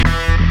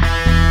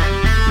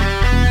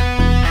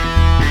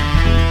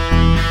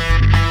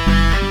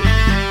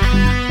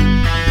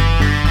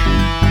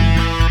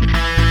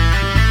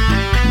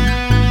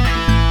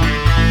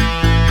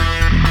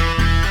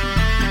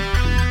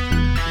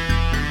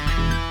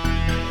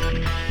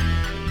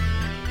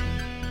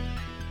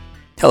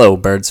Hello,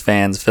 Birds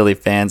fans, Philly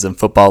fans, and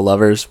football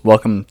lovers.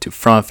 Welcome to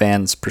From a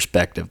Fan's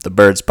Perspective, the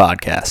Birds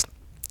podcast.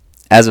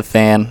 As a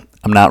fan,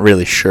 I'm not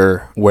really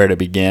sure where to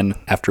begin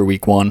after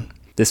week one.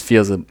 This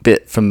feels a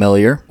bit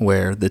familiar,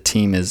 where the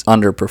team is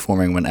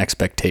underperforming when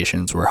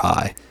expectations were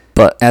high.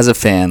 But as a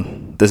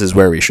fan, this is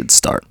where we should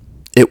start.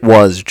 It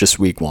was just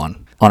week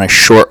one on a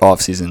short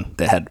offseason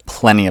that had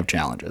plenty of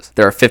challenges.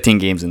 There are 15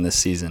 games in this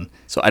season,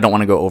 so I don't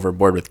want to go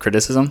overboard with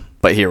criticism,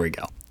 but here we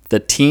go. The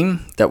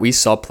team that we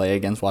saw play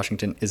against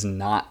Washington is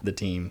not the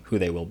team who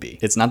they will be.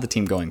 It's not the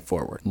team going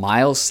forward.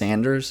 Miles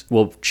Sanders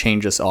will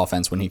change this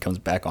offense when he comes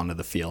back onto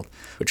the field,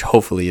 which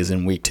hopefully is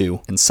in week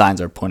 2, and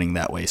signs are pointing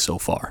that way so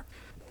far.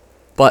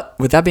 But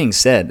with that being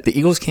said, the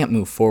Eagles can't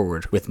move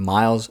forward with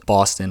Miles,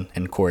 Boston,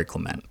 and Corey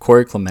Clement.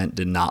 Corey Clement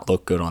did not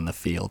look good on the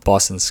field.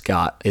 Boston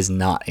Scott is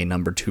not a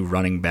number 2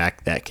 running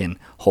back that can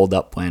hold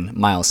up when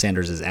Miles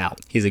Sanders is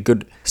out. He's a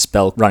good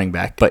spell running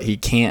back, but he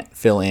can't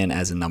fill in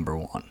as a number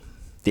 1.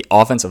 The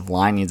offensive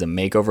line needs a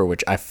makeover,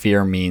 which I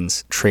fear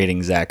means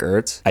trading Zach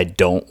Ertz. I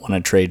don't want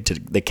to trade to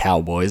the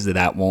Cowboys.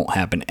 That won't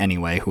happen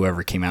anyway.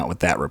 Whoever came out with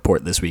that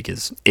report this week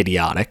is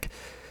idiotic.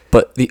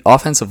 But the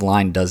offensive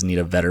line does need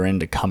a veteran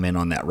to come in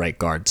on that right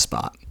guard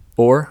spot.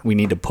 Or we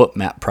need to put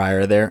Matt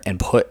Pryor there and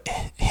put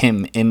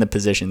him in the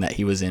position that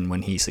he was in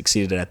when he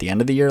succeeded at the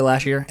end of the year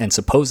last year and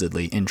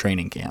supposedly in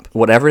training camp.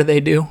 Whatever they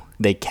do,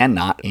 they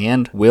cannot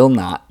and will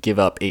not give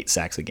up 8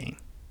 sacks a game.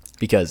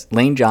 Because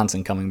Lane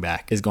Johnson coming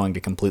back is going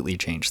to completely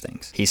change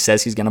things. He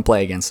says he's going to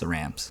play against the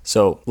Rams.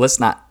 So let's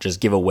not just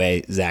give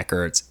away Zach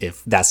Ertz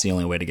if that's the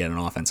only way to get an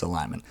offensive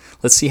lineman.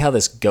 Let's see how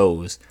this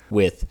goes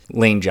with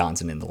Lane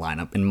Johnson in the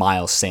lineup and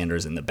Miles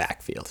Sanders in the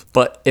backfield.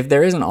 But if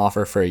there is an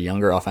offer for a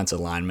younger offensive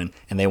lineman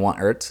and they want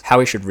Ertz,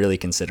 Howie should really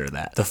consider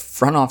that. The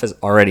front office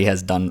already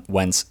has done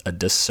Wentz a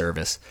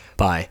disservice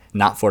by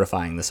not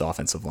fortifying this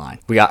offensive line.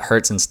 We got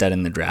Hurts instead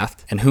in the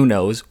draft, and who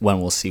knows when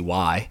we'll see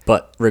why.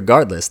 But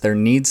regardless, there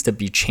needs to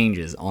be changes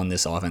on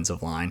this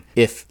offensive line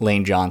if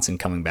Lane Johnson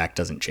coming back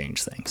doesn't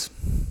change things.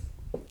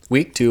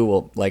 Week 2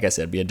 will, like I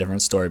said, be a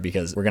different story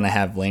because we're going to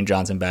have Lane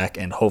Johnson back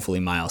and hopefully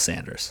Miles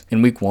Sanders.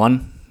 In week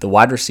 1, the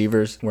wide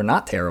receivers were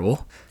not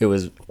terrible. It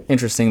was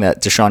interesting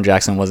that Deshaun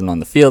Jackson wasn't on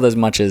the field as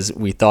much as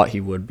we thought he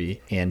would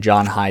be, and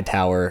John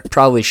Hightower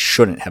probably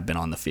shouldn't have been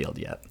on the field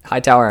yet.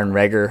 Hightower and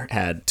Reagor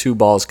had 2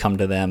 balls come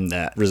to them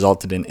that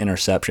resulted in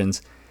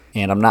interceptions,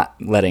 and I'm not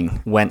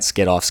letting Wentz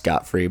get off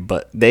scot-free,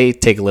 but they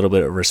take a little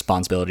bit of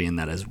responsibility in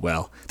that as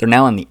well. They're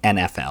now in the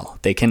NFL.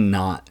 They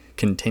cannot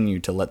continue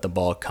to let the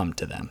ball come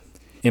to them.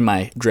 In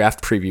my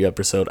draft preview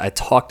episode, I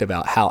talked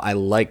about how I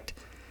liked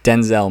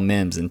Denzel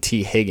Mims and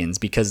T. Higgins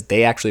because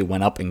they actually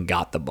went up and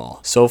got the ball.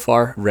 So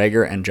far,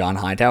 Reagor and John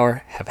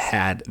Hightower have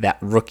had that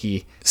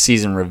rookie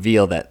season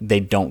reveal that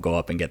they don't go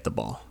up and get the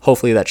ball.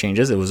 Hopefully that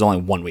changes. It was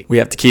only 1 week. We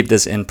have to keep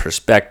this in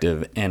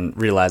perspective and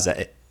realize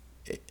that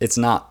it's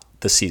not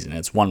the season.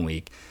 It's 1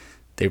 week.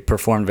 They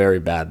performed very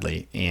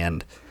badly,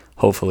 and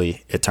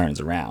hopefully it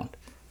turns around.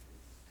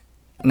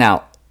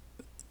 Now,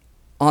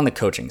 on the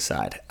coaching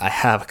side, I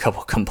have a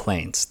couple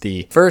complaints.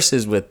 The first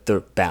is with the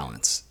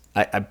balance.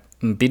 I'm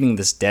beating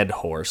this dead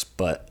horse,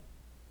 but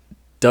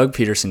Doug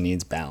Peterson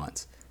needs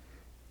balance.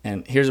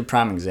 And here's a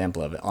prime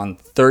example of it. On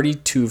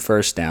 32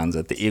 first downs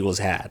that the Eagles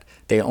had,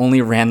 they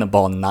only ran the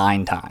ball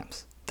 9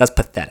 times. That's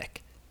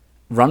pathetic.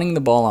 Running the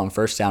ball on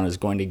first down is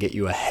going to get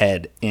you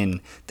ahead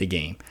in the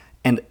game.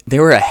 And they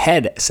were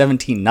ahead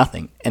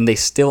 17-0, and they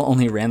still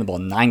only ran the ball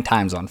 9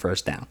 times on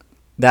first down.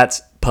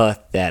 That's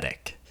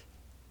pathetic.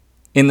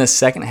 In the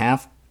second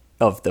half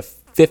of the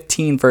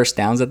 15 first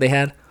downs that they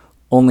had,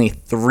 only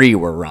 3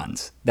 were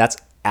runs. That's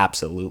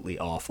absolutely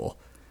awful.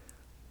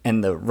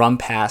 And the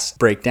run-pass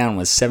breakdown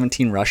was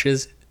 17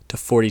 rushes to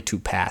 42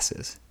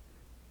 passes.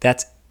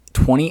 That's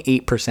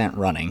 28%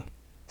 running,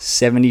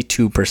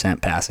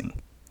 72% passing.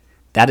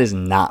 That is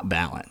not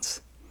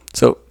balance.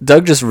 So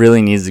Doug just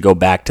really needs to go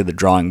back to the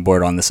drawing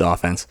board on this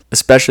offense,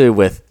 especially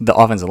with the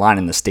offensive line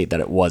in the state that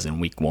it was in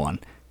week 1.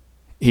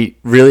 He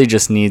really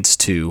just needs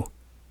to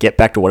get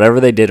back to whatever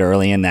they did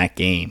early in that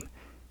game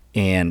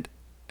and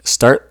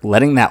start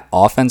letting that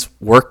offense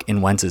work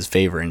in Wentz's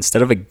favor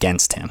instead of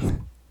against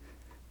him.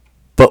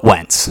 But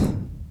Wentz,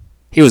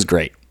 he was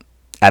great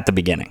at the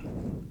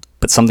beginning,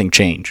 but something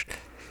changed.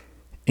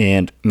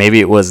 And maybe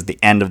it was the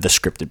end of the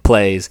scripted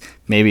plays.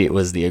 Maybe it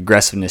was the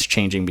aggressiveness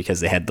changing because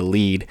they had the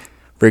lead.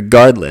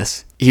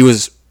 Regardless, he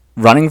was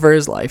running for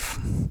his life.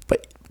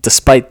 But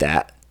despite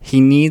that,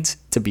 he needs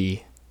to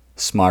be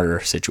smarter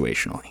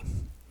situationally.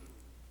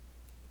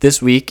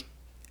 This week,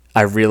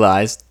 I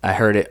realized, I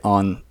heard it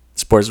on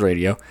sports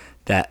radio,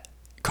 that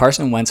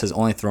Carson Wentz has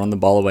only thrown the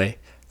ball away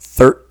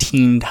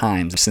 13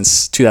 times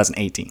since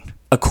 2018.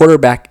 A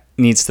quarterback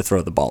needs to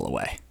throw the ball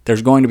away.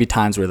 There's going to be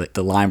times where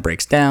the line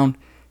breaks down,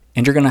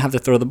 and you're going to have to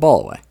throw the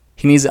ball away.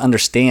 He needs to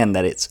understand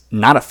that it's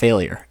not a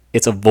failure.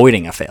 It's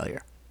avoiding a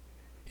failure.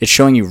 It's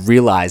showing you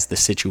realize the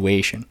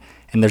situation,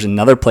 and there's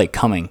another play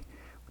coming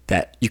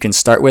that you can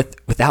start with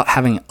without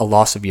having a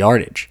loss of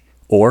yardage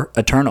or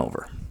a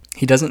turnover.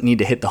 He doesn't need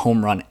to hit the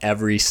home run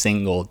every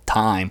single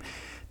time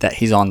that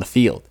he's on the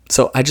field.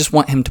 So I just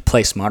want him to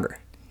play smarter.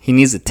 He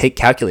needs to take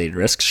calculated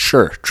risks,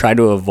 sure, try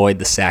to avoid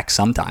the sack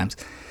sometimes.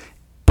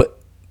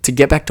 But to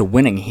get back to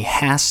winning, he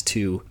has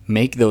to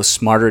make those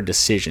smarter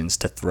decisions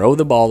to throw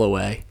the ball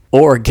away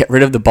or get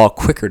rid of the ball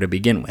quicker to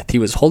begin with. He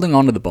was holding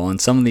on to the ball in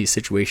some of these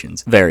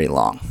situations very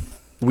long.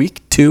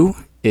 Week 2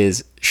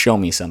 is show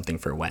me something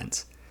for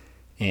Wentz.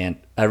 And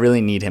I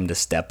really need him to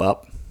step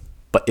up.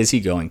 But is he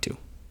going to?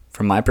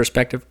 From my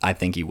perspective, I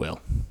think he will.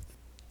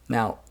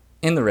 Now,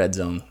 in the red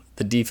zone,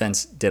 the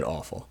defense did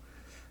awful.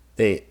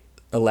 They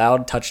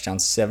allowed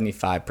touchdowns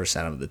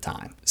 75% of the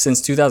time.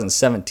 Since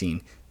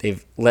 2017,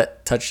 they've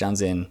let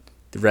touchdowns in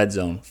the red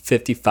zone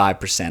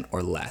 55%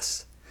 or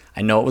less.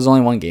 I know it was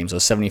only one game, so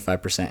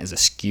 75% is a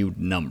skewed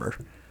number,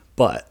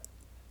 but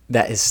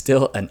that is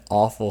still an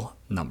awful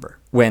number.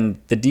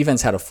 When the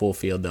defense had a full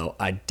field, though,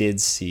 I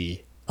did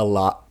see a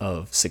lot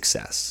of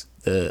success.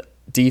 The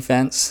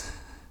defense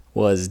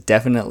was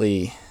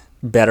definitely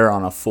better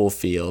on a full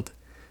field,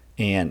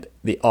 and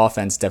the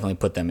offense definitely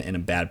put them in a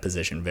bad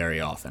position very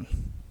often.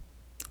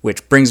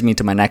 Which brings me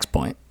to my next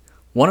point.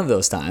 One of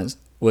those times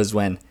was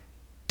when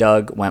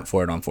Doug went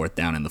for it on 4th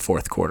down in the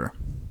 4th quarter.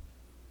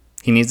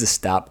 He needs to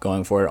stop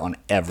going for it on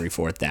every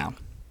 4th down.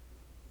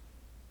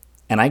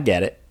 And I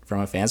get it. From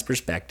a fan's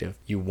perspective,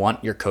 you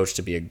want your coach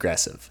to be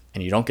aggressive,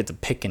 and you don't get to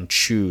pick and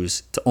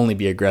choose to only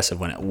be aggressive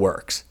when it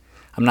works.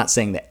 I'm not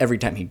saying that every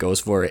time he goes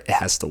for it, it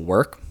has to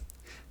work,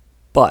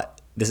 but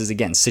this is,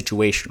 again,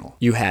 situational.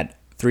 You had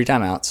 3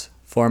 timeouts,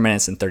 4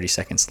 minutes and 30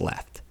 seconds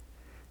left.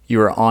 You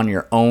are on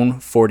your own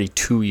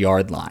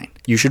 42-yard line.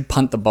 You should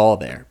punt the ball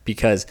there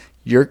because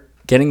you're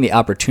getting the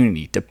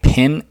opportunity to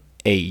pin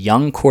a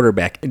young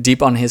quarterback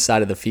deep on his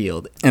side of the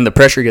field, and the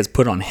pressure gets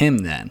put on him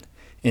then.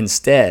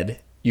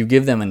 Instead, you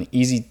give them an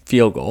easy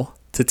field goal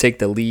to take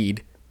the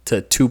lead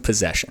to 2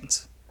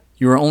 possessions.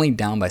 You were only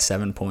down by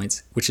 7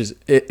 points, which is,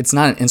 it's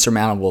not an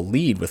insurmountable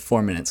lead with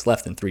 4 minutes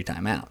left and 3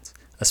 timeouts,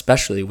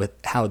 especially with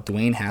how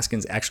Dwayne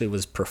Haskins actually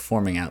was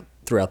performing out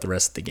throughout the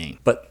rest of the game.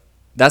 But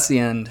that's the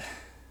end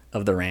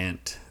of the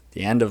rant,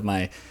 the end of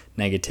my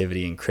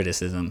negativity and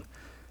criticism.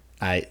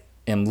 I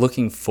am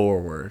looking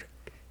forward,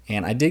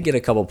 and I did get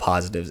a couple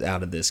positives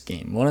out of this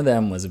game. One of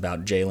them was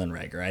about Jalen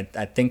Reagor.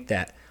 I think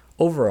that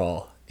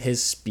overall,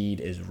 his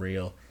speed is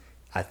real.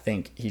 I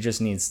think he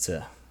just needs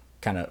to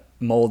kind of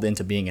mold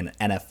into being an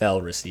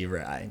NFL receiver.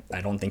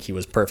 I don't think he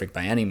was perfect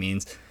by any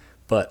means,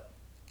 but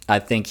I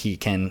think he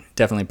can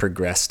definitely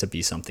progress to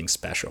be something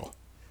special.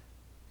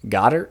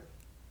 Goddard,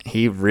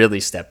 he really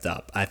stepped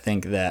up. I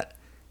think that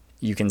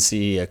you can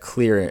see a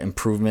clear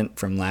improvement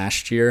from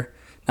last year.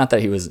 Not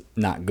that he was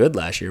not good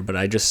last year, but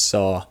I just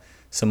saw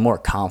some more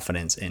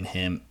confidence in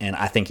him, and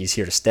I think he's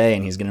here to stay,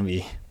 and he's going to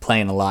be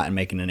playing a lot and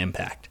making an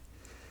impact.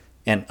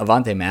 And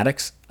Avonte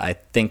Maddox, I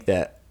think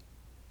that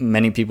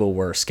many people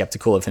were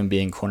skeptical of him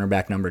being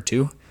cornerback number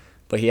 2,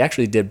 but he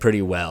actually did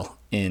pretty well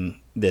in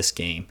this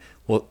game.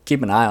 We'll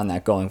keep an eye on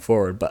that going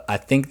forward, but I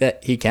think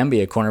that he can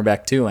be a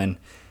cornerback too, and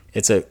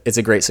it's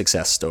a great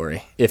success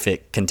story if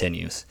it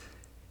continues.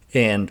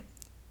 And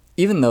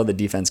even though the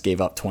defense gave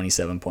up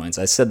 27 points,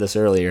 I said this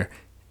earlier,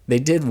 they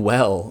did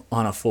well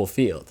on a full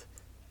field.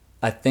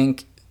 I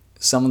think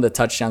some of the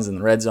touchdowns in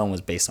the red zone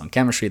was based on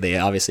chemistry. They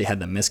obviously had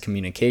the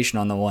miscommunication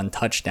on the one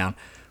touchdown,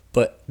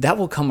 but that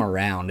will come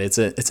around. It's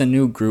a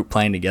new group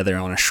playing together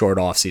on a short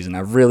offseason. I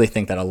really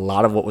think that a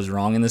lot of what was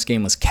wrong in this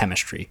game was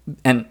chemistry.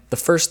 And the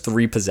first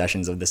 3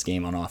 possessions of this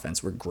game on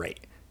offense were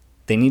great.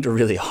 They need to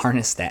really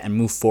harness that and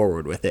move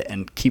forward with it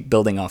and keep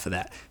building off of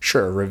that.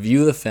 Sure,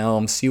 review the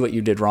film, see what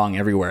you did wrong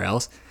everywhere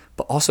else,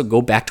 but also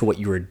go back to what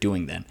you were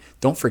doing then.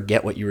 Don't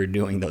forget what you were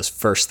doing those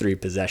first 3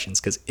 possessions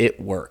because it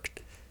worked.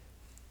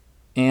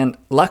 And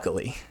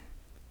luckily,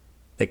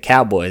 the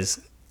Cowboys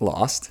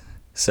lost,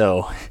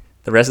 so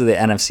the rest of the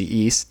NFC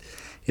East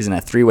is in a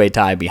 3-way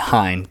tie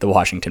behind the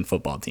Washington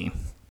football team.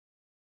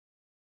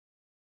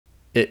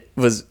 It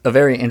was a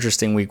very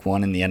interesting week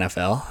 1 in the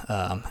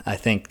NFL. I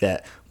think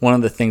that one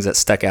of the things that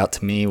stuck out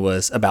to me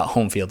was about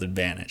home field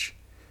advantage.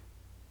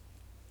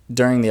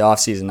 During the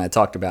offseason, I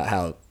talked about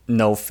how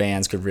no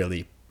fans could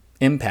really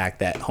impact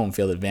that home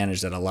field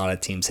advantage that a lot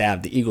of teams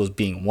have, the Eagles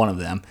being one of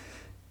them.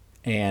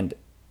 And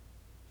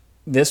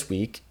this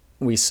week,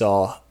 we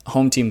saw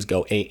home teams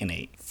go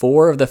 8-8.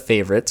 4 of the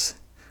favorites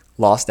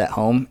lost at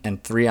home,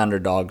 and 3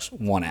 underdogs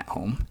won at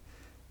home.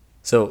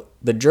 So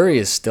the jury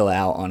is still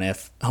out on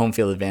if home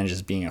field advantage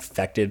is being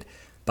affected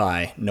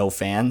by no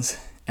fans,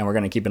 and we're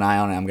going to keep an eye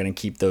on it. I'm going to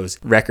keep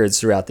those records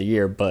throughout the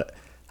year, but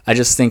I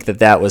just think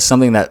that was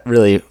something that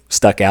really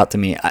stuck out to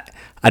me.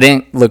 I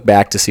didn't look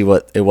back to see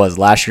what it was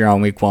last year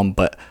on week 1,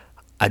 but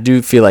I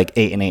do feel like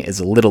 8-8 is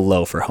a little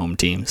low for home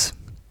teams,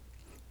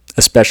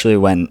 especially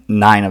when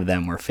 9 of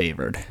them were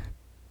favored.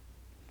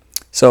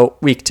 So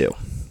week 2.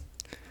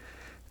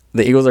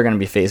 The Eagles are going to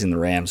be facing the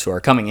Rams, who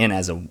are coming in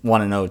as a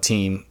 1-0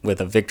 team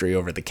with a victory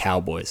over the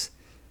Cowboys.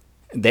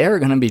 They are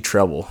going to be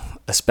trouble,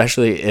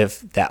 especially if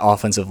that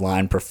offensive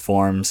line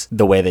performs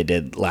the way they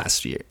did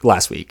last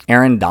week.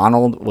 Aaron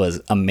Donald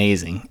was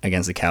amazing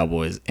against the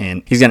Cowboys,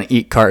 and he's going to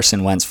eat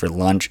Carson Wentz for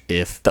lunch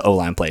if the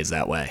O-line plays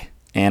that way.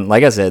 And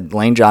like I said,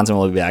 Lane Johnson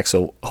will be back,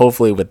 so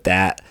hopefully with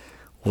that,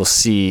 we'll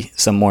see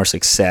some more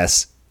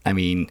success. I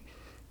mean,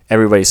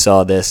 everybody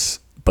saw this,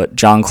 but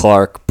John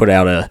Clark put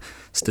out a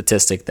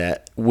statistic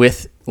that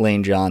with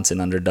Lane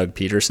Johnson under Doug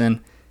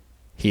Peterson,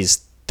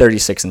 he's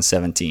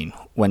 36-17.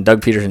 When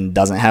Doug Peterson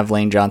doesn't have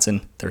Lane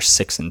Johnson, they're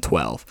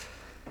 6-12.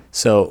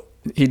 So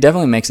he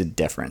definitely makes a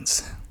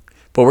difference.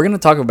 But we're going to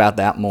talk about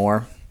that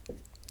more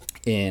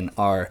in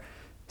our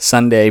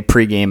Sunday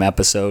pregame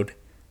episode,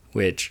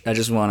 which I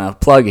just want to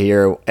plug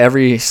here.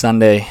 Every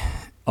Sunday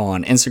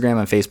on Instagram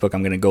and Facebook,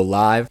 I'm going to go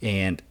live,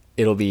 and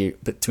it'll be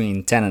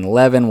between 10 and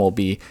 11. We'll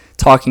be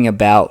talking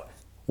about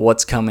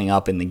what's coming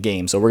up in the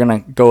game. So we're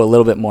going to go a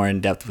little bit more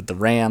in depth with the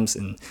Rams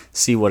and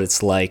see what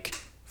it's like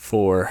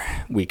for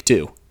week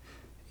 2.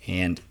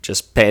 And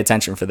just pay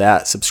attention for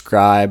that.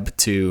 Subscribe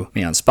to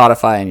me on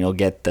Spotify and you'll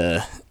get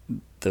the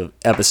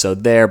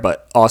episode there.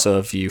 But also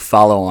if you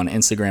follow on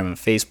Instagram and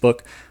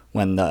Facebook,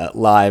 when the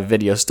live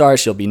video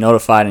starts, you'll be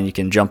notified and you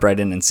can jump right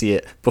in and see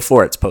it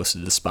before it's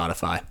posted to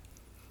Spotify.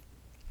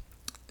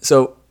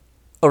 So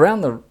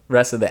around the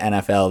rest of the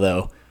NFL,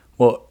 though,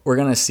 what we're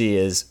going to see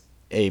is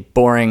a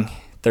boring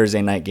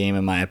Thursday night game,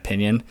 in my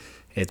opinion.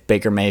 It's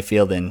Baker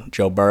Mayfield and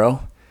Joe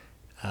Burrow.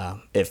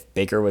 If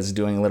Baker was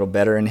doing a little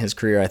better in his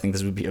career, I think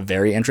this would be a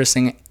very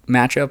interesting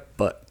matchup,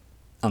 but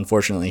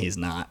unfortunately he's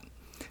not.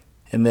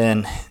 And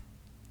then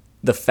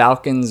the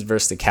Falcons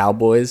versus the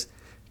Cowboys.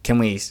 Can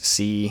we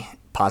see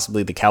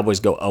possibly the Cowboys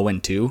go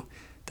 0-2?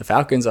 The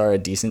Falcons are a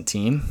decent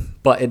team,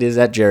 but it is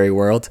at Jerry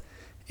World.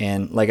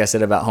 And like I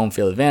said about home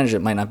field advantage,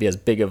 it might not be as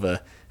big of an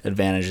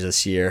advantage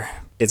this year.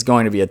 It's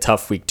going to be a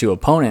tough week 2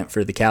 opponent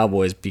for the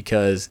Cowboys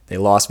because they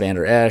lost Van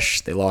Der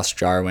Esch, they lost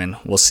Jarwin.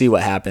 We'll see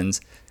what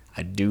happens.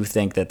 I do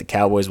think that the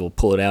Cowboys will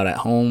pull it out at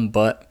home,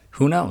 but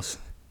who knows?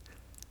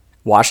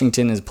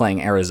 Washington is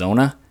playing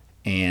Arizona,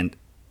 and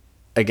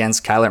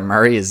against Kyler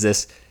Murray, is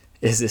this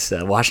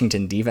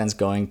Washington defense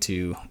going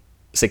to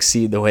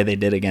succeed the way they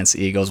did against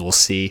the Eagles? We'll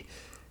see.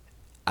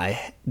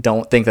 I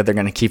don't think that they're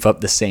going to keep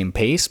up the same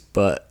pace,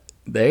 but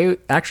they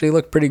actually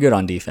look pretty good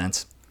on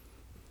defense.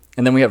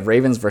 And then we have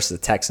Ravens versus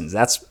the Texans.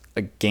 That's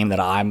a game that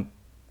I'm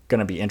going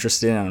to be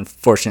interested in.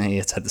 Unfortunately,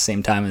 it's at the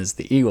same time as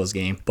the Eagles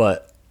game,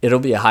 but it'll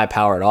be a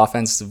high-powered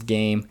offensive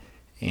game.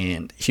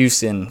 And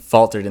Houston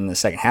faltered in the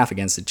second half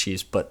against the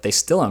Chiefs, but they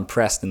still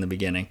impressed in the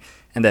beginning.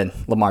 And then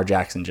Lamar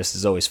Jackson just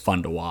is always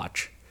fun to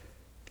watch.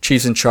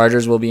 Chiefs and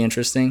Chargers will be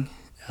interesting.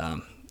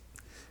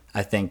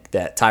 I think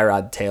that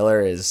Tyrod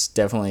Taylor is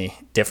definitely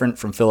different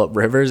from Phillip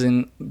Rivers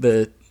in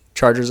the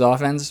Chargers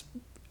offense,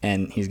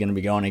 and he's going to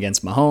be going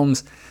against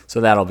Mahomes, so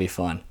that'll be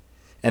fun.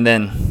 And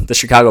then the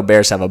Chicago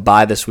Bears have a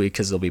bye this week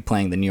because they'll be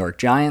playing the New York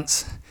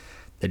Giants.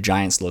 The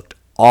Giants looked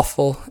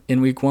awful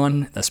in week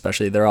 1,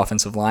 especially their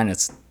offensive line.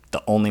 It's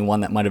the only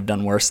one that might have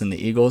done worse than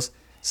the Eagles.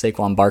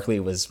 Saquon Barkley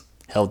was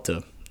held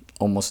to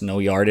almost no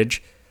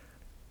yardage.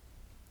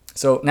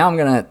 So now I'm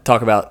going to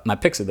talk about my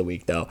picks of the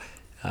week, though.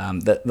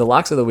 The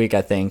locks of the week,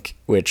 I think,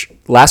 which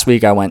last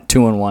week I went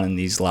 2-1 in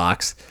these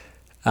locks.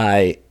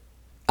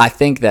 I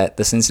think that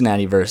the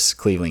Cincinnati versus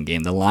Cleveland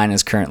game, the line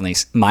is currently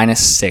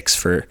 -6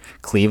 for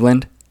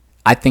Cleveland.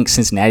 I think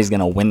Cincinnati's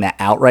going to win that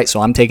outright,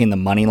 so I'm taking the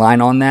money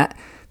line on that.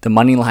 The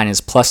money line is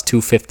plus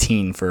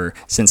 215 for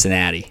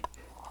Cincinnati.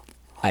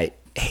 I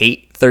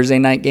hate Thursday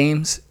night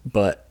games,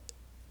 but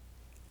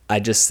I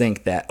just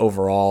think that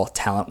overall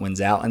talent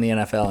wins out in the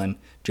NFL, and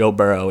Joe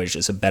Burrow is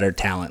just a better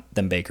talent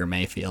than Baker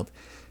Mayfield.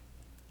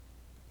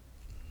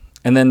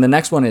 And then the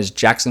next one is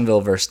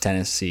Jacksonville versus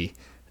Tennessee.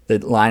 The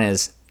line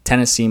is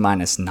Tennessee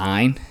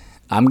 -9.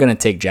 I'm going to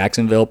take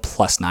Jacksonville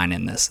 +9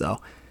 in this,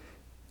 though.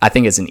 I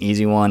think it's an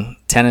easy one.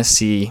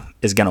 Tennessee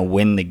is going to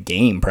win the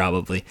game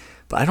probably,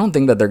 but I don't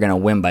think that they're going to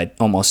win by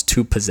almost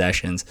 2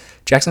 possessions.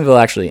 Jacksonville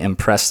actually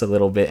impressed a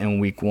little bit in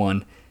week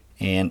 1,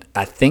 and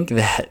I think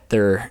that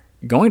they're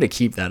going to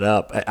keep that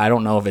up. I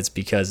don't know if it's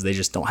because they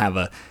just don't have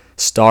a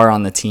star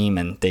on the team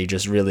and they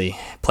just really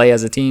play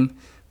as a team,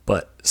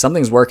 but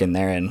something's working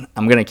there, and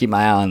I'm going to keep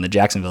my eye on the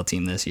Jacksonville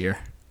team this year.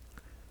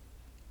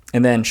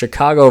 And then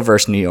Chicago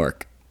versus New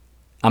York.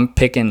 I'm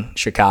picking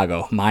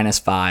Chicago,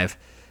 -5,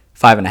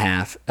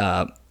 5.5.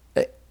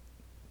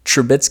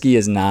 Trubisky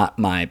is not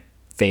my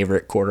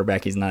favorite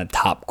quarterback. He's not a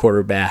top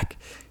quarterback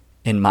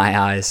in my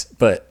eyes,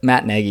 but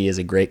Matt Nagy is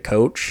a great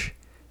coach,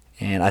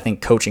 and I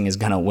think coaching is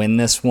going to win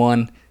this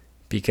one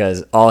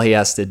because all he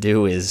has to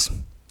do is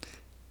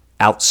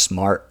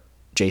outsmart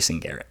Jason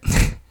Garrett.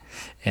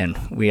 And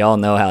we all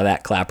know how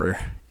that clapper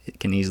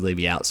can easily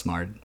be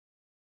outsmarted.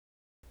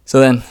 So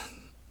then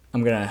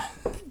I'm going to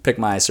pick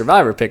my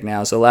survivor pick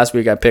now. So last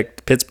week I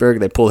picked Pittsburgh.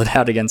 They pulled it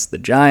out against the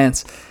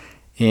Giants.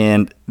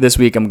 And this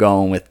week I'm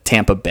going with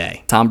Tampa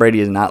Bay. Tom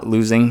Brady is not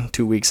losing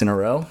 2 weeks in a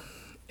row.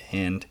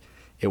 And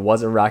it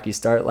was a rocky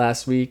start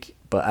last week,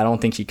 but I don't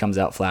think he comes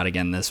out flat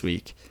again this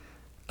week.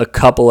 A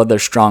couple other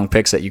strong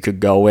picks that you could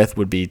go with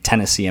would be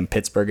Tennessee and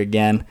Pittsburgh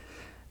again.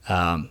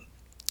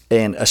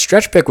 And a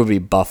stretch pick would be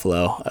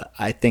Buffalo.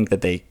 I think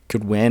that they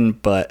could win,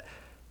 but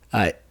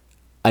I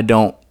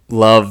don't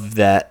love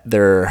that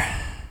they're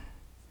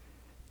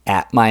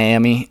at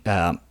Miami.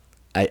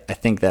 I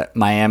think that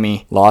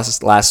Miami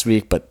lost last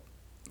week, but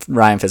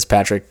Ryan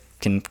Fitzpatrick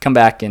can come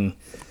back and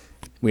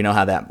we know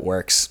how that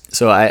works.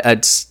 So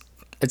I'd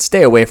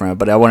stay away from it,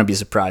 but I wouldn't be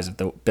surprised if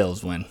the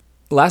Bills win.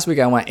 Last week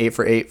I went 8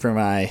 for 8 for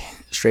my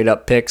straight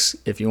up picks.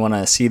 If you want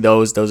to see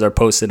those are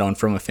posted on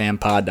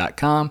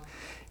FromAFanPod.com,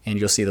 and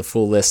you'll see the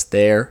full list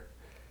there.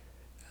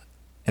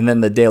 And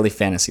then the daily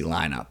fantasy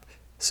lineup.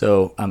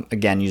 So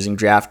again, using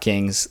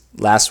DraftKings.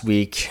 Last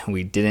week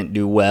we didn't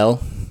do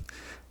well.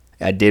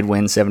 I did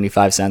win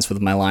 75 cents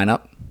with my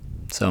lineup,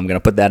 so I'm going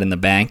to put that in the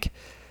bank.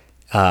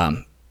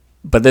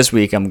 But this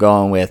week I'm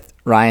going with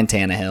Ryan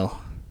Tannehill,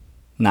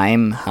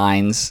 Nyheim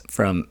Hines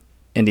from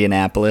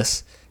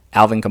Indianapolis,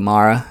 Alvin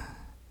Kamara,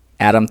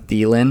 Adam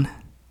Thielen,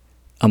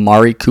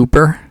 Amari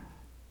Cooper,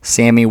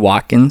 Sammy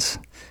Watkins,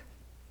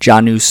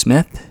 Jonnu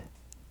Smith,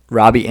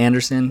 Robbie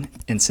Anderson,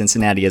 and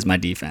Cincinnati as my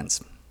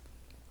defense.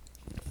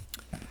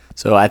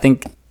 So I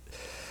think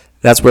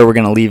that's where we're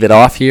going to leave it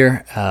off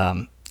here.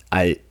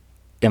 I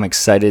am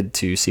excited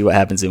to see what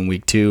happens in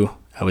week 2.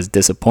 I was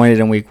disappointed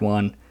in week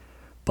 1,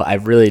 but I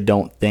really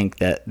don't think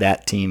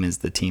that team is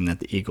the team that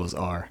the Eagles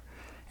are.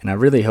 And I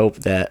really hope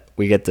that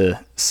we get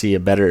to see a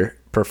better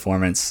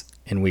performance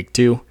in week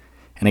 2.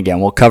 And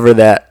again, we'll cover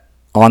that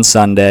on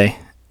Sunday.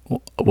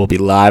 We'll be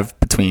live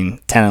between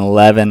 10 and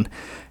 11,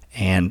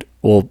 and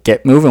we'll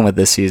get moving with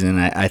this season.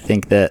 I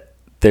think that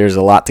there's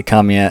a lot to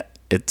come yet.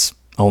 It's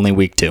only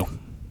week 2.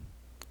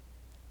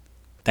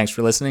 Thanks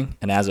for listening,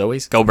 and as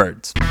always, go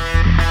Birds.